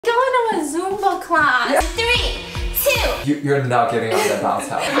football class. Yeah. 3, 2. You're not getting on that bounce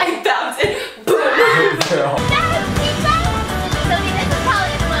house. I bounced it. Boom. Girl. So this is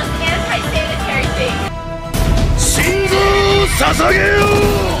probably the most anti-sanitary thing.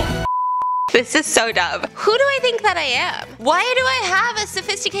 This is so dumb. Who do I think that I am? Why do I have a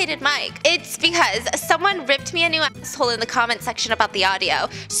sophisticated mic? It's because someone ripped me a new asshole in the comment section about the audio.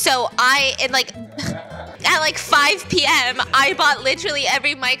 So at like 5 p.m., I bought literally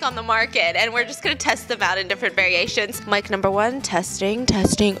every mic on the market, and we're just gonna test them out in different variations. Mic number 1, testing.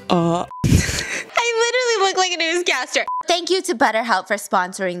 I literally look like a newscaster. Thank you to BetterHelp for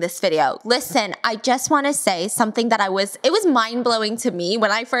sponsoring this video. Listen, I just want to say something that it was mind-blowing to me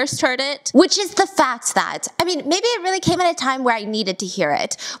when I first heard it, which is the fact that, I mean, maybe it really came at a time where I needed to hear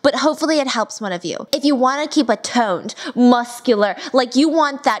it, but hopefully it helps one of you. If you want to keep a toned, muscular, like you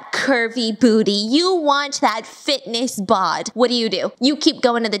want that curvy booty, you want that fitness bod, what do? You keep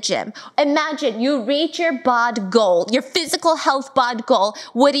going to the gym. Imagine you reach your bod goal, your physical health bod goal,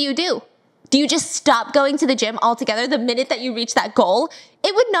 what do? Do you just stop going to the gym altogether the minute that you reach that goal?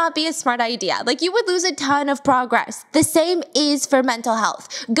 It would not be a smart idea. Like, you would lose a ton of progress. The same is for mental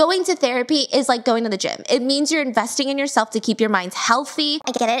health. Going to therapy is like going to the gym. It means you're investing in yourself to keep your mind healthy.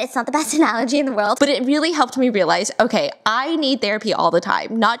 I get it, it's not the best analogy in the world, but it really helped me realize, okay, I need therapy all the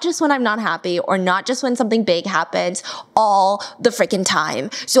time. Not just when I'm not happy or not just when something big happens, all the freaking time.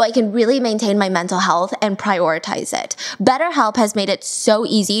 So I can really maintain my mental health and prioritize it. BetterHelp has made it so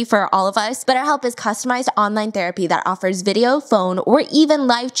easy for all of us. BetterHelp is customized online therapy that offers video, phone, or even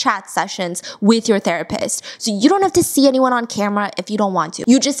live chat sessions with your therapist. So you don't have to see anyone on camera if you don't want to.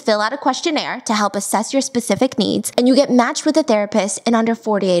 You just fill out a questionnaire to help assess your specific needs, and you get matched with a therapist in under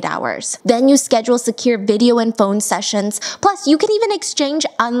 48 hours. Then you schedule secure video and phone sessions. Plus, you can even exchange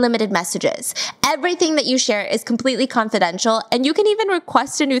unlimited messages. Everything that you share is completely confidential, and you can even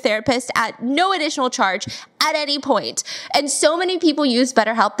request a new therapist at no additional charge at any point. And so many people use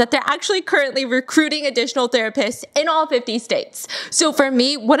BetterHelp that they're actually currently recruiting additional therapists in all 50 states. So for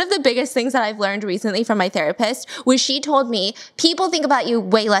me, one of the biggest things that I've learned recently from my therapist was she told me, people think about you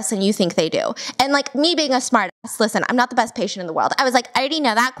way less than you think they do. And like me being a smart ass, listen, I'm not the best patient in the world. I was like, I already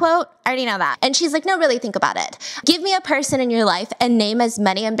know that quote. I already know that. And she's like, no, really think about it. Give me a person in your life and name as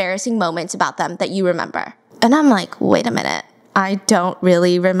many embarrassing moments about them that you remember. And I'm like, wait a minute. I don't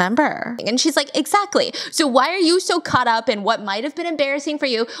really remember. And she's like, exactly. So why are you so caught up in what might have been embarrassing for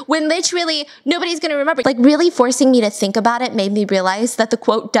you when literally nobody's gonna remember? Like, really forcing me to think about it made me realize that the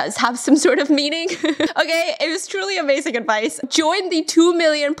quote does have some sort of meaning. Okay, it was truly amazing advice. Join the 2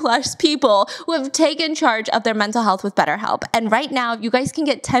 million plus people who have taken charge of their mental health with BetterHelp. And right now, you guys can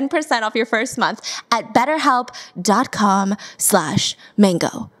get 10% off your first month at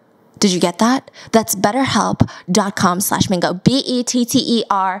betterhelp.com/mango. Did you get that? That's betterhelp.com/mango.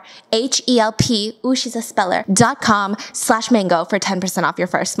 BetterHelp. Ooh, she's a speller. .com/mango for 10% off your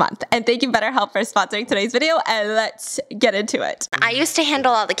first month. And thank you, BetterHelp, for sponsoring today's video. And let's get into it. I used to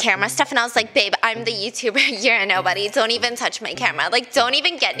handle all the camera stuff, and I was like, babe, I'm the YouTuber. You're a nobody. Don't even touch my camera. Like, don't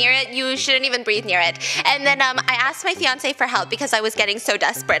even get near it. You shouldn't even breathe near it. And then I asked my fiance for help because I was getting so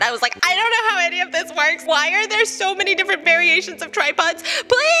desperate. I was like, I don't know how any of this works. Why are there so many different variations of tripods?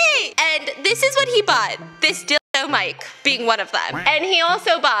 Please! And this is what he bought. This dildo mic being one of them. And he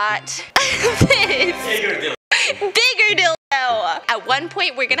also bought this bigger dildo. At one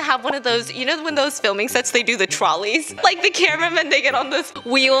point, we're gonna have one of those, you know when those filming sets, they do the trolleys? Like the cameramen, they get on those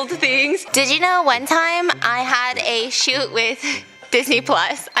wheeled things. Did you know one time I had a shoot with Disney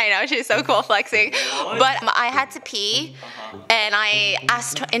Plus? I know, she's so cool flexing. But I had to pee, and I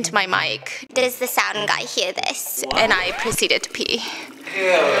asked into my mic, does the sound guy hear this? And I proceeded to pee.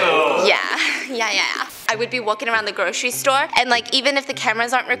 Yeah. I would be walking around the grocery store, and like, even if the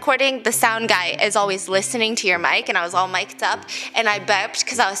cameras aren't recording, the sound guy is always listening to your mic, and I was all mic'd up, and I burped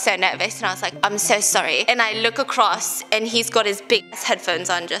because I was so nervous, and I was like, I'm so sorry. And I look across, and he's got his big ass headphones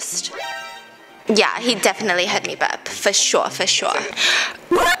on, just... Yeah, he definitely heard me burp, for sure.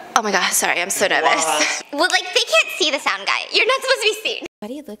 Oh my god, sorry, I'm so nervous. Well, like, they can't see the sound guy. You're not supposed to be seen. Why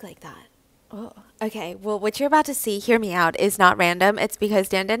do you look like that? Oh, okay, well, what you're about to see, hear me out, is not random. It's because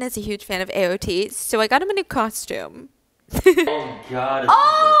Dandan is a huge fan of AOT, so I got him a new costume. Oh god.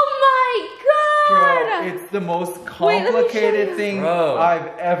 Oh my god! Bro, it's the most complicated thing I've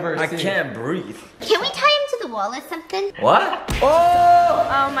ever seen. I can't breathe. Can we tie him to the wall or something? What?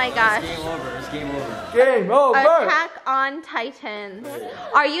 Oh my gosh. It's game over. It's game over. Game over. Attack on Titan.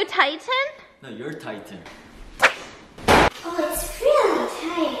 Are you Titan? No, you're Titan. Oh, it's really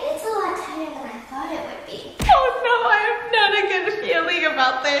tight. It's a lot tighter than I thought it would be. Oh no, I have not a good feeling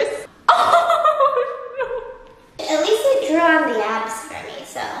about this. Oh no. At least it drew on the abs for me,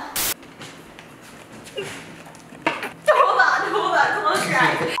 so. Hold on, close your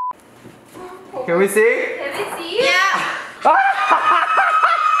eyes. Can we see? Can we see? Yeah. What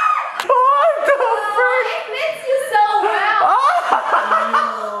the frick? It fits you so well.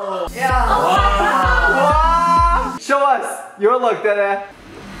 Yeah. Oh wow. Show us your look, Dada.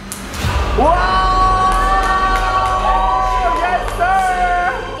 Wow! Yes, sir!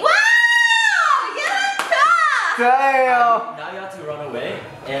 Wow! Get up! Damn! Now you have to run away,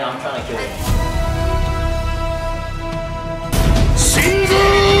 and I'm trying to kill you.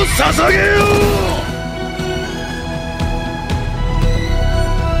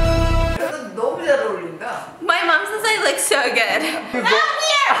 너무 잘 어울린다. My mom says I look so good.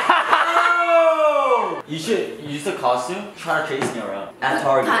 You should use the costume, try to chase me around at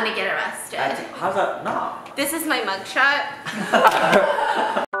Target. Gonna get arrested. How's that? Nah. This is my mugshot.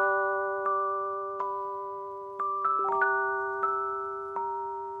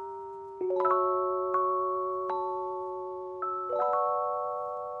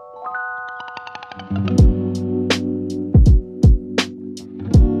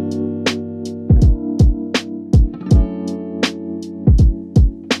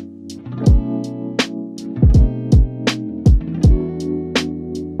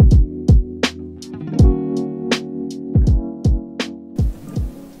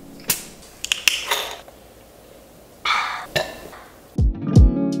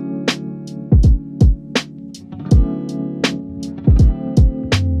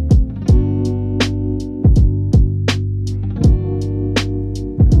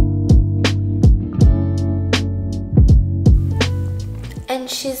 And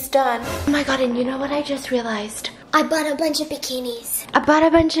she's done. Oh my god, and you know what I just realized? I bought a bunch of bikinis. I bought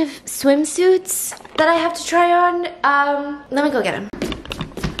a bunch of swimsuits that I have to try on. Let me go get them.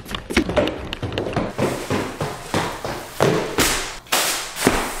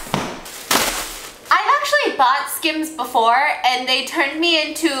 I've actually bought Skims before and they turned me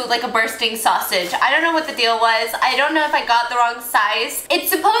into like a bursting sausage. I don't know what the deal was. I don't know if I got the wrong size. It's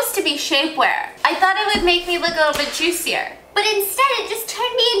supposed to be shapewear. I thought it would make me look a little bit juicier. But instead it just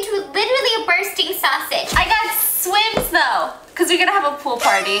turned me into literally a bursting sausage. I got swims though, because we're gonna have a pool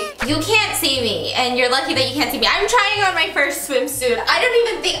party. You can't see me, and you're lucky that you can't see me. I'm trying on my first swimsuit. I don't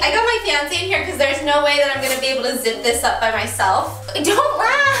even think, I got my fiance in here because there's no way that I'm gonna be able to zip this up by myself. Don't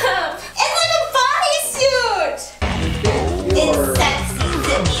laugh. It's like a bodysuit. It's sexy,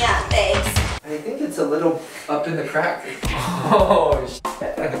 zip me up, babes. I think it's a little up in the crack. Oh, shit.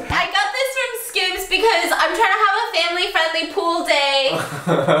 I got this from Skims because I'm trying to have a family-friendly pool day.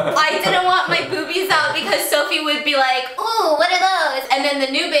 I didn't want my boobies out because Sophie would be like, ooh, what are those? And then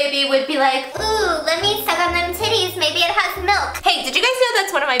the new baby would be like, Ooh, let me suck on them titties. Maybe it has milk. hey, did you guys know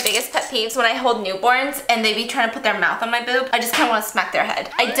that's one of my biggest pet peeves when I hold newborns and they be trying to put their mouth on my boob? I just kind of want to smack their head.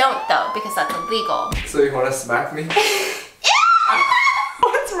 I don't though because that's illegal. So you want to smack me?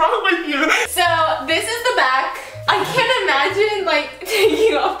 What's wrong with you? So this is the back. I can't imagine like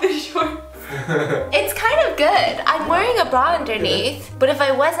taking off the shorts. It's kind of good. I'm wearing a bra underneath, but if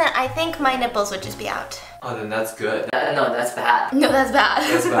I wasn't, I think my nipples would just be out. Oh, then that's good. No, that's bad. No, that's bad.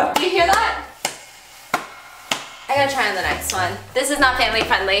 That's bad. Do you hear that? I gotta try on the next one. This is not family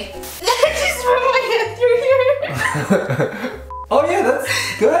friendly. I just put my hand through here. Oh yeah, that's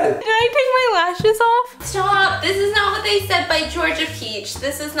good. Did I take my lashes off? Stop! This is not what they said by Georgia Peach.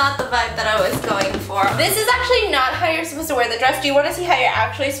 This is not the vibe that I was going for. This is actually not how you're supposed to wear the dress. Do you want to see how you're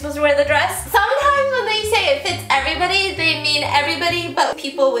actually supposed to wear the dress? Sometimes when they say it fits everybody, they mean everybody but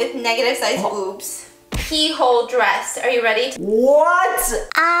people with negative size boobs. Keyhole dress. Are you ready? What?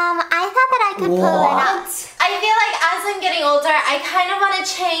 I thought that I could pull it up. I feel like as I'm getting older, I kind of want to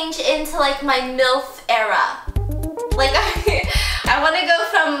change into like my MILF era. Like I want to go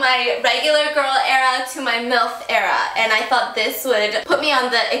from my regular girl era to my MILF era, and I thought this would put me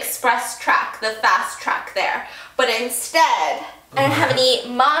on the express track, the fast track there. But instead, I don't have any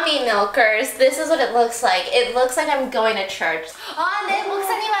mommy milkers. This is what it looks like. It looks like I'm going to church. 네,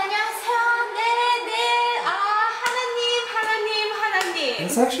 목사님 안녕하세요. 하나님.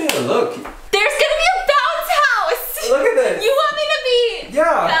 It's actually a look. There's gonna be a bounce house. Look at this. You want me to be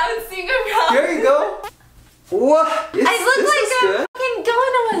bouncing around? Here you go. What? I look like I'm fucking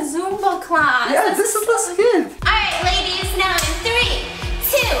going to a Zumba class. Yeah, this looks good. Alright, ladies, now in 3,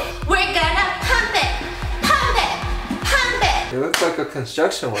 2, we're gonna pump it. Pump it. Pump it. You look like a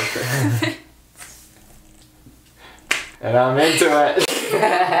construction worker. And I'm into it.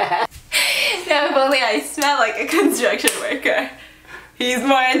 Now if only I smell like a construction worker. He's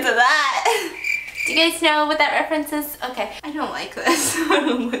more into that. Do you guys know what that reference is? Okay, I don't like this. I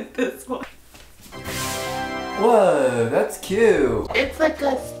don't like this one. Whoa, that's cute. It's like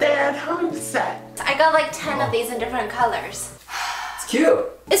a stay-at-home set. I got have like 10 of these in different colors. It's cute.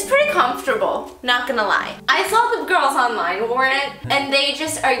 It's pretty comfortable, not gonna lie. I saw the girls online wear it, and they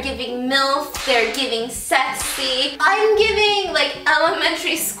just are giving MILF, they're giving sexy. I'm giving like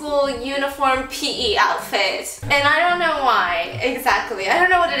elementary school uniform PE outfit. And I don't know why exactly. I don't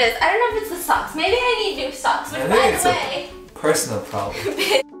know what it is. I don't know if it's the socks. Maybe I need new socks, which by the way... personal problem.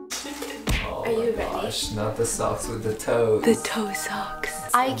 Are you ready? Gosh, not the socks with the toes. The toe socks.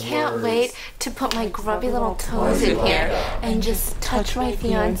 I can't wait to put my grubby little toes in here and just touch my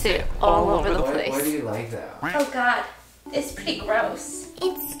fiance all over the place. Why do you like that? Oh god, it's pretty gross.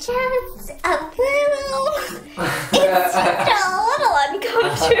 It's just a little... It's a little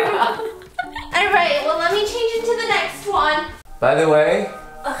uncomfortable. Alright, well let me change into the next one. By the way,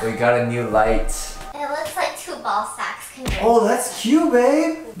 we got a new light. It looks like 2 ball sacks. Oh, that's cute,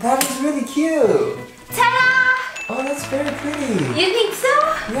 babe. That is really cute. Ta-da! Oh, that's very pretty. You think so?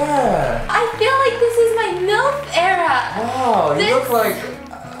 Yeah. I feel like this is my MILF era. Wow, you look like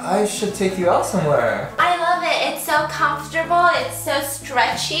I should take you out somewhere. I love it. It's so comfortable. It's so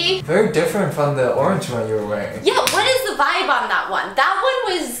stretchy. Very different from the orange one you were wearing. Yeah, what is the vibe on that one? That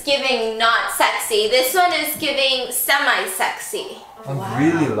one was giving not sexy. This one is giving semi-sexy. I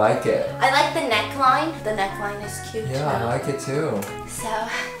really like it. I like the neckline. The neckline is cute too. Yeah, I like it too. So,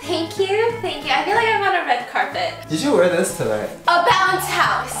 thank you. Thank you. I feel like I'm on a red carpet. Did you wear this tonight? A bounce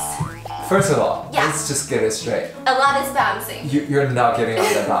house. First of all, Yeah. let's just get it straight. A lot is bouncing. You're not getting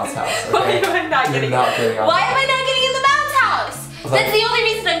on the bounce house, okay? Why am I not You're getting not getting on. Why am I not getting in the bounce house? That's the only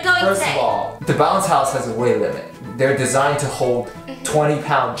reason I'm going First today. of all, the bounce house has a weight limit. They're designed to hold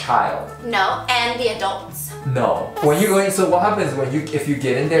 20-pound child. No, and the adults. No. When you go in, so what happens when if you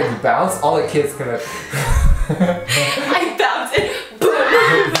get in there and you bounce, all the kids gonna I bounce it.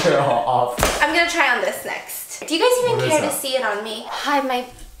 Boom. they're all off. I'm gonna try on this next. Do you guys even What is care to that? see it on me? Hi, my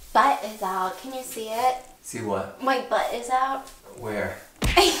butt is out. Can you see it? See what? My butt is out. Where?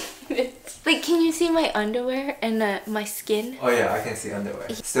 Like, can you see my underwear and my skin? Oh yeah, I can see underwear.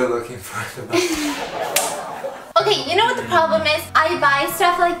 Still looking for the bounce. Okay, you know what the problem is? I buy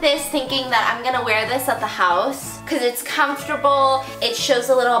stuff like this thinking that I'm gonna wear this at the house because it's comfortable, it shows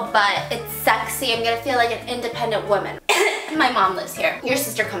a little butt, it's sexy, I'm gonna feel like an independent woman. My mom lives here. Your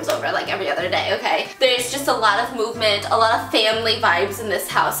sister comes over like every other day, okay? There's just a lot of movement, a lot of family vibes in this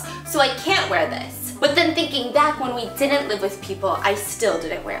house, so I can't wear this. But then thinking back when we didn't live with people, I still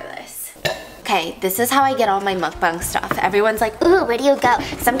didn't wear this. Okay, this is how I get all my mukbang stuff. Everyone's like, ooh, where do you go?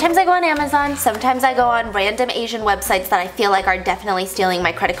 Sometimes I go on Amazon, sometimes I go on random Asian websites that I feel like are definitely stealing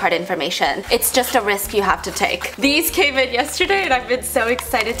my credit card information. It's just a risk you have to take. These came in yesterday and I've been so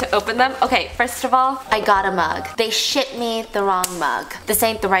excited to open them. Okay, first of all, I got a mug. They shipped me the wrong mug. This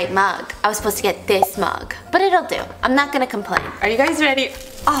ain't the right mug. I was supposed to get this mug. But it'll do. I'm not gonna complain. Are you guys ready?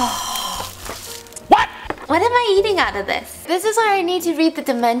 Oh. What am I eating out of this? This is why I need to read the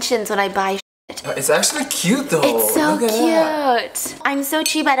dimensions when I buy shit. It's actually cute though. It's so Look at cute. I'm so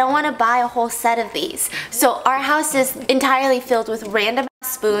cheap, I don't want to buy a whole set of these. So our house is entirely filled with random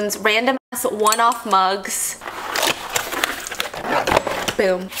ass spoons, random ass one-off mugs.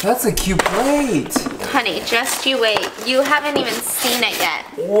 Boom. That's a cute plate. Honey, just you wait. You haven't even seen it yet.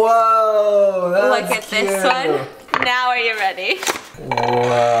 Whoa, that's Look at cute. this one. Now are you ready?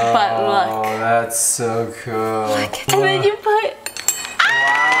 Wow. But look. That's so cool. Look. And then you put...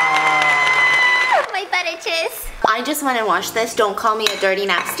 My butt itches. I just went and watched this. Don't call me a dirty,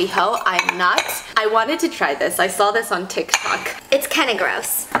 nasty hoe. I'm not. I wanted to try this. I saw this on TikTok. It's kind of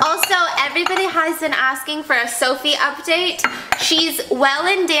gross. Also, everybody has been asking for a Sophie update. She's well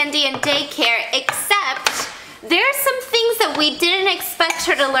and dandy in daycare, except there's some things that we didn't expect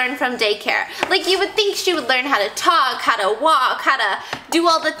her to learn from daycare. Like, you would think she would learn how to talk, how to walk, how to do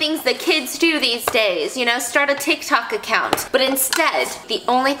all the things the kids do these days, you know, start a TikTok account. But instead, the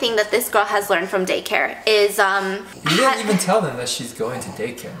only thing that this girl has learned from daycare is, You didn't even tell them that she's going to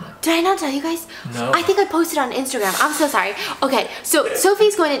daycare now. Did I not tell you guys? No. I think I posted on Instagram. I'm so sorry. Okay, so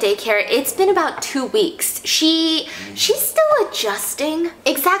Sophie's going to daycare. It's been about 2 weeks. She's still adjusting.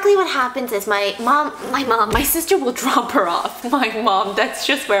 Exactly what happens is my sister will drop her off. My mom, that's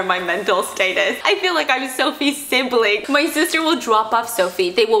just where my mental state is. I feel like I'm Sophie's sibling. My sister will drop off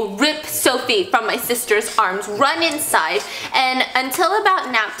Sophie. They will rip Sophie from my sister's arms, run inside, and until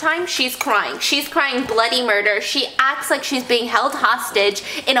about nap time, she's crying. She's crying bloody murder. She acts like she's being held hostage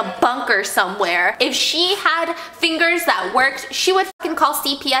in a bunker somewhere. If she had fingers that worked, she would fucking call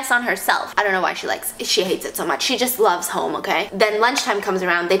CPS on herself. I don't know why she hates it so much. She just loves home, okay? Then lunchtime comes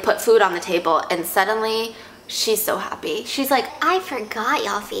around, they put food on the table, and suddenly She's so happy. She's like, I forgot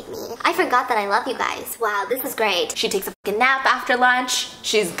y'all feed me. I forgot that I love you guys. Wow, this is great. she takes a fucking nap after lunch.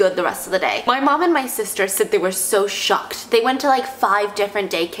 She's good the rest of the day. My mom and my sister said they were so shocked. They went to like 5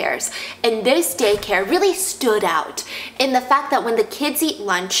 different daycares, and this daycare really stood out in the fact that when the kids eat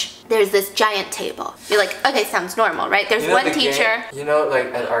lunch, there's this giant table. You're like, okay, sounds normal, right? There's one teacher. You know, like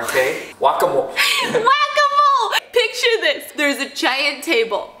at arcade, whack-a-mole. Whack-a-mole! Picture this. There's a giant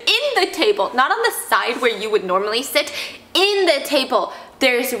table. In the table, not on the side where you would normally sit, in the table,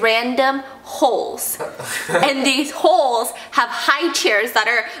 there's random holes. And these holes have high chairs that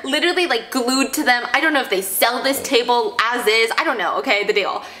are literally like glued to them. I don't know if they sell this table as is. I don't know, okay, the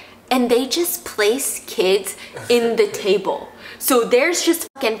deal. And they just place kids in the table. So there's just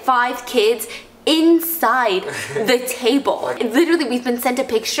fucking 5 kids inside the table. Literally, we've been sent a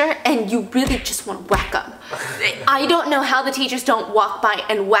picture and you really just want to whack them. I don't know how the teachers don't walk by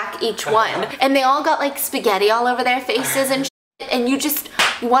and whack each one. And they all got like spaghetti all over their faces and shit, and you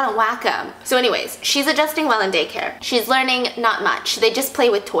want to whack them. So anyways, she's adjusting well in daycare. She's learning not much. They just play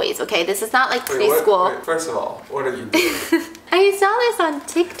with toys, okay? This is not like preschool. Wait, first of all, what are you doing? I saw this on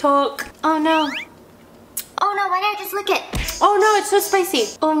TikTok. Oh no. Oh no, why did I just lick it? Oh no, it's so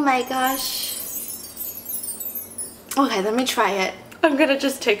spicy. Oh my gosh. Okay, let me try it. I'm gonna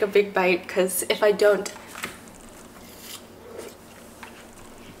just take a big bite because if I don't...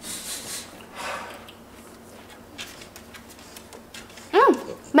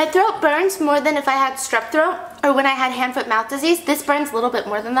 My throat burns more than if I had strep throat or when I had hand, foot, mouth disease. This burns a little bit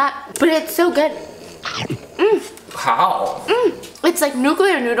more than that, but it's so good. How? It's like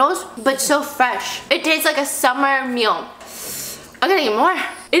nuclear noodles, but so fresh. It tastes like a summer meal. I'm gonna eat more.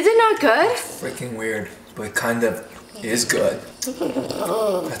 Is it not good? Freaking weird, but kind of is good.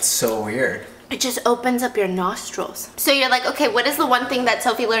 That's so weird. It just opens up your nostrils. So you're like, okay, what is the one thing that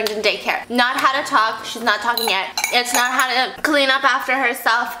Sophie learned in daycare? Not how to talk, she's not talking yet. It's not how to clean up after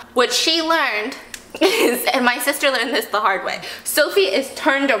herself. What she learned is, and my sister learned this the hard way, Sophie is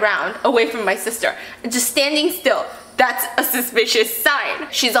turned around away from my sister, just standing still. That's a suspicious sign.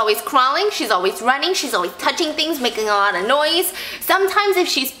 She's always crawling, she's always running, she's always touching things, making a lot of noise. Sometimes if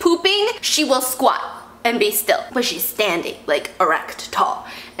she's pooping, she will squat and be still, but she's standing, like erect, tall,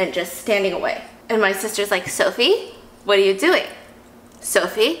 and just standing away. And my sister's like, Sophie, what are you doing?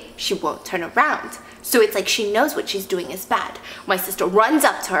 Sophie, she won't turn around. So it's like she knows what she's doing is bad. My sister runs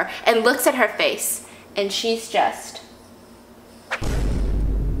up to her and looks at her face, and she's just...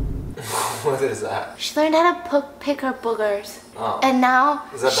 What is that? She learned how to pick her boogers. Oh. And now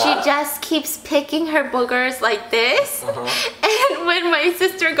Is that she bad? just keeps picking her boogers like this. And when my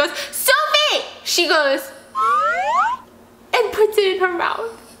sister goes, Sophie! She goes, and puts it in her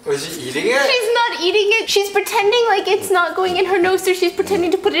mouth. Was she eating it? She's not eating it. She's pretending like it's not going in her nose, so she's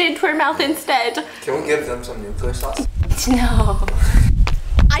pretending to put it into her mouth instead. Can we give them some nuclear sauce? No.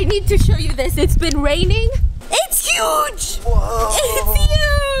 I need to show you this. It's been raining. It's huge! Whoa!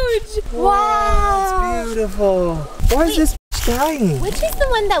 It's huge! Wow! That's beautiful. Why is this dying? Which is the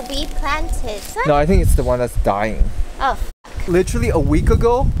one that we planted? No, I think it's the one that's dying. Oh, Literally a week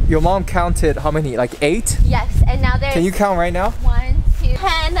ago, your mom counted how many? Like 8? Yes, and now there's... Can you count right now? 1, 2,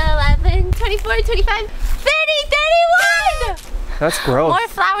 10, 11, 24, 25, 30, 31! That's gross. More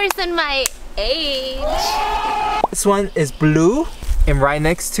flowers than my age. This one is blue, and right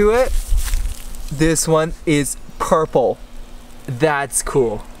next to it, this one is purple. That's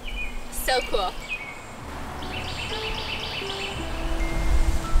cool. So cool.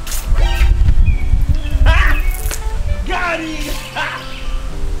 Got it!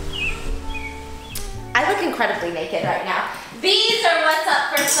 I look incredibly naked right now. These are what's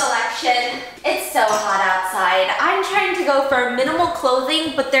up for selection. It's so hot outside. I'm trying to go for minimal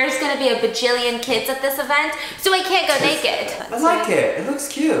clothing, but there's gonna be a bajillion kids at this event, so I can't go naked. I like it. It looks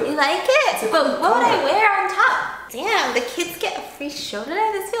cute. You like it? But what would I wear on top? Damn, the kids get a free show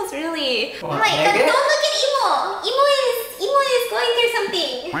today? This feels really... oh my god, don't look at Emo. Emo is going through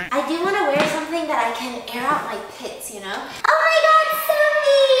something. I do want to wear something that I can air out my pits, you know? Oh my god,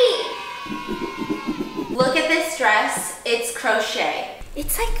 Sophie! Look at this dress. It's crochet.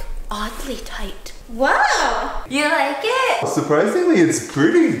 It's like oddly tight. Wow! You like it? Surprisingly, it's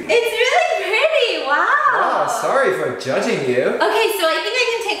pretty. It's really pretty. Wow. Wow, sorry for judging you. Okay, so I think I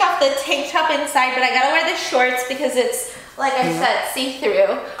can take off the tank top inside, but I gotta wear the shorts because it's, like I said,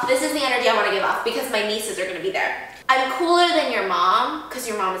 see-through. This is the energy I want to give off because my nieces are gonna be there. I'm cooler than your mom because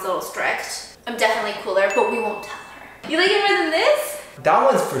your mom is a little strict. I'm definitely cooler, but we won't tell her. You like it more than this? That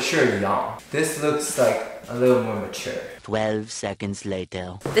one's for sure young. This looks like a little more mature. 12 seconds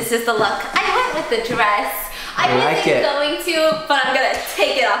later. This is the look. I went with the dress. I wasn't going to, but I'm gonna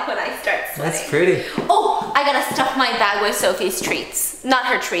take it off when I start sweating. That's pretty. Oh, I gotta stuff my bag with Sophie's treats. Not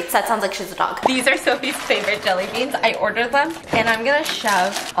her treats, that sounds like she's a dog. These are Sophie's favorite jelly beans. I ordered them, and I'm gonna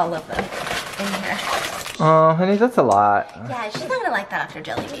shove all of them in here. Oh, honey, that's a lot. Yeah, she's not gonna like that after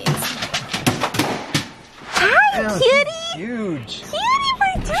jelly beans. Hi, cutie! Huge.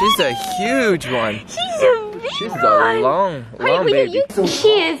 Cutie, She's a huge one. She's a big She's a long baby.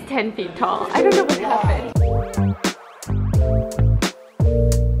 She is 10 feet tall. I don't know what happened.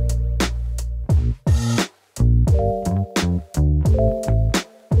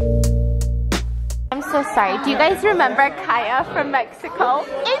 I'm so sorry. Do you guys remember Kaya from Mexico?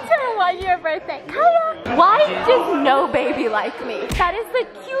 It's her 1-year birthday. Kaya, why does no baby like me? That is the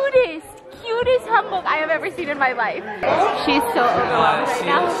cutest humbug I have ever seen in my life. She's so overwhelmed right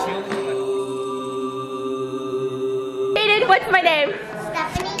now. Jaden, what's my name?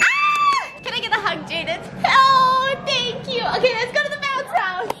 Stephanie. Ah! Can I get a hug, Jaden? Oh, thank you. Okay, let's go to the bounce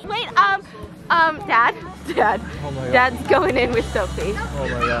house. Wait, Dad. Oh my God. Dad's going in with Sophie. Oh my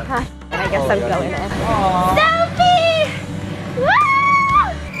God. I guess I'm going in. Aww. Sophie! Woo!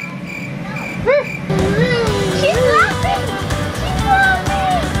 She's laughing! She's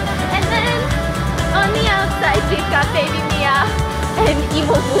laughing! And then on the outside we've got baby Mia and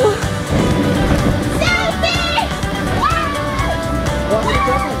Emo Boo. Sophie! Well, it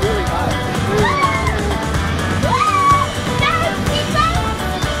doesn't really hot.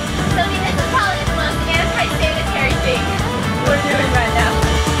 Sophie, this is probably the most anti-sanitary thing we're doing right now.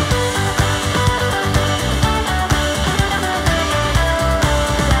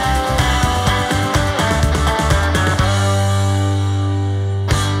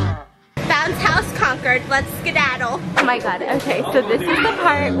 Bounce house conquered. Let's skedaddle. Oh my God. Okay, so this is the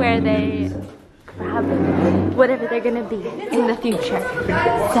part where they grab whatever they're gonna be in the future.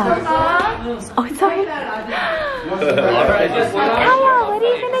 So, oh, sorry. Kaya, what are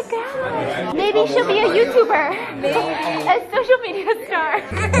you gonna grab? Maybe she'll be a YouTuber. Maybe a social media star.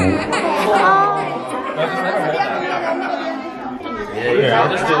 Yeah,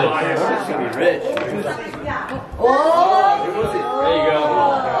 just do it. She'll be rich. Oh! There you go.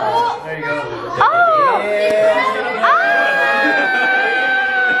 There you go. Oh!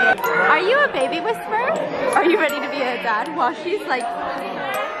 Are you a baby whisperer? Are you ready to be a dad? While she's like...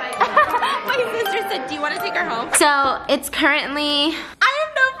 My sister said, do you want to take her home? So, it's currently... I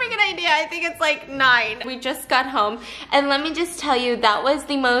have no freaking idea. I think it's like 9. We just got home. And let me just tell you, that was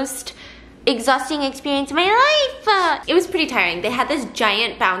the most exhausting experience of my life. It was pretty tiring. They had this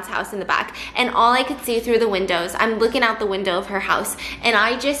giant bounce house in the back, and all I could see through the windows, I'm looking out the window of her house, and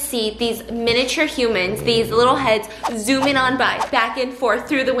I just see these miniature humans, these little heads zooming on by, back and forth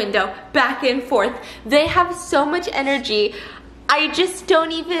through the window, back and forth. They have so much energy. I just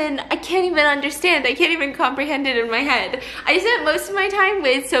don't even, I can't even understand. I can't even comprehend it in my head. I spent most of my time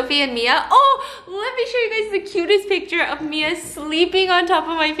with Sophie and Mia. Oh, let me show you guys the cutest picture of Mia sleeping on top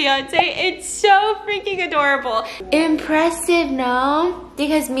of my fiance. It's so freaking adorable. Impressive, no?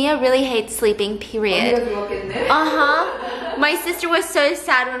 Because Mia really hates sleeping, period. Uh-huh. My sister was so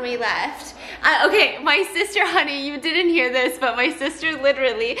sad when we left. Okay, my sister, honey, you didn't hear this, but my sister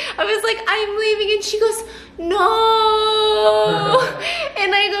literally, I was like, I'm leaving, and she goes, no.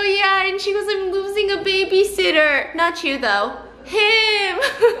 And I go, yeah, and she goes, I'm losing a babysitter. Not you, though. Him.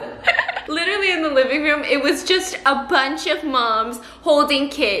 Literally in the living room, it was just a bunch of moms holding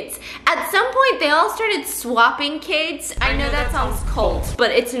kids. At some point, they all started swapping kids. I know that sounds cult,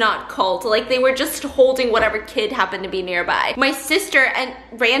 but it's not cult. Like, they were just holding whatever kid happened to be nearby. My sister and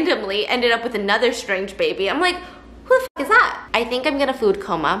randomly ended up with another strange baby. I'm like, who the f is that? I think I'm gonna food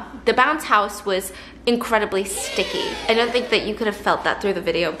coma. The bounce house was incredibly sticky. I don't think that you could have felt that through the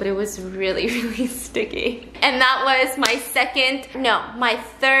video, but it was really, really sticky. And that was my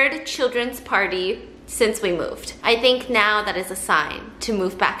third children's party since we moved. I think now that is a sign to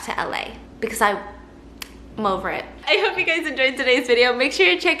move back to LA because I'm over it. I hope you guys enjoyed today's video. Make sure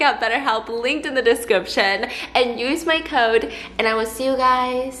you check out BetterHelp, linked in the description, and use my code, and I will see you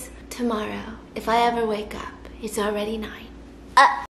guys tomorrow. If I ever wake up, it's already 9.